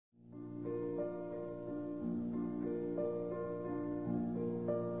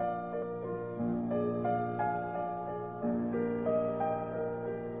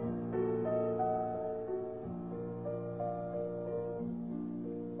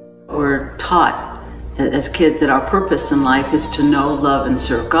We're taught as kids that our purpose in life is to know, love, and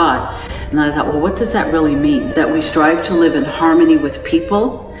serve God. And I thought, well, what does that really mean? That we strive to live in harmony with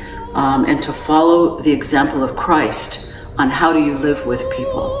people and to follow the example of Christ on how do you live with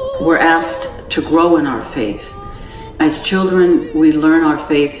people. We're asked to grow in our faith. As children, we learn our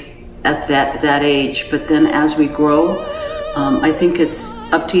faith at that age, but then as we grow, I think it's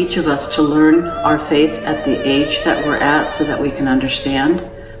up to each of us to learn our faith at the age that we're at so that we can understand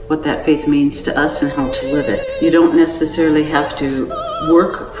what that faith means to us and how to live it. You don't necessarily have to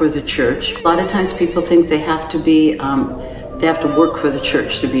work for the church. A lot of times people think they have to be, they have to work for the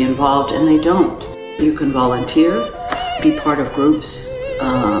church to be involved, and they don't. You can volunteer, be part of groups,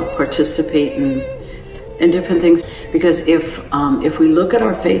 participate in different things. Because if we look at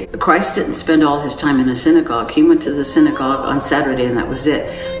our faith, Christ didn't spend all his time in a synagogue. He went to the synagogue on Saturday and that was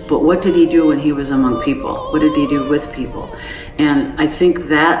it. But what did he do when he was among people? What did he do with people? And I think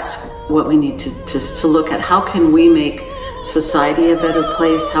that's what we need to look at. How can we make society a better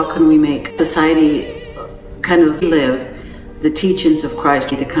place? How can we make society kind of live the teachings of Christ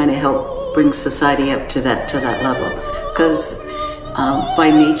to kind of help bring society up to that level? Because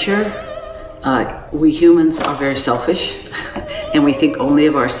by nature, we humans are very selfish and we think only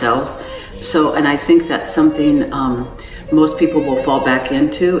of ourselves. So, and I think that's something most people will fall back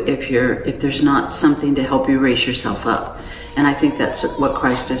into if there's not something to help you raise yourself up. And I think that's what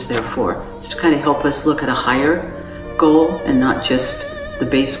Christ is there for. It's to kind of help us look at a higher goal and not just the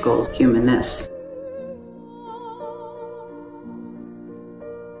base goals, humanness.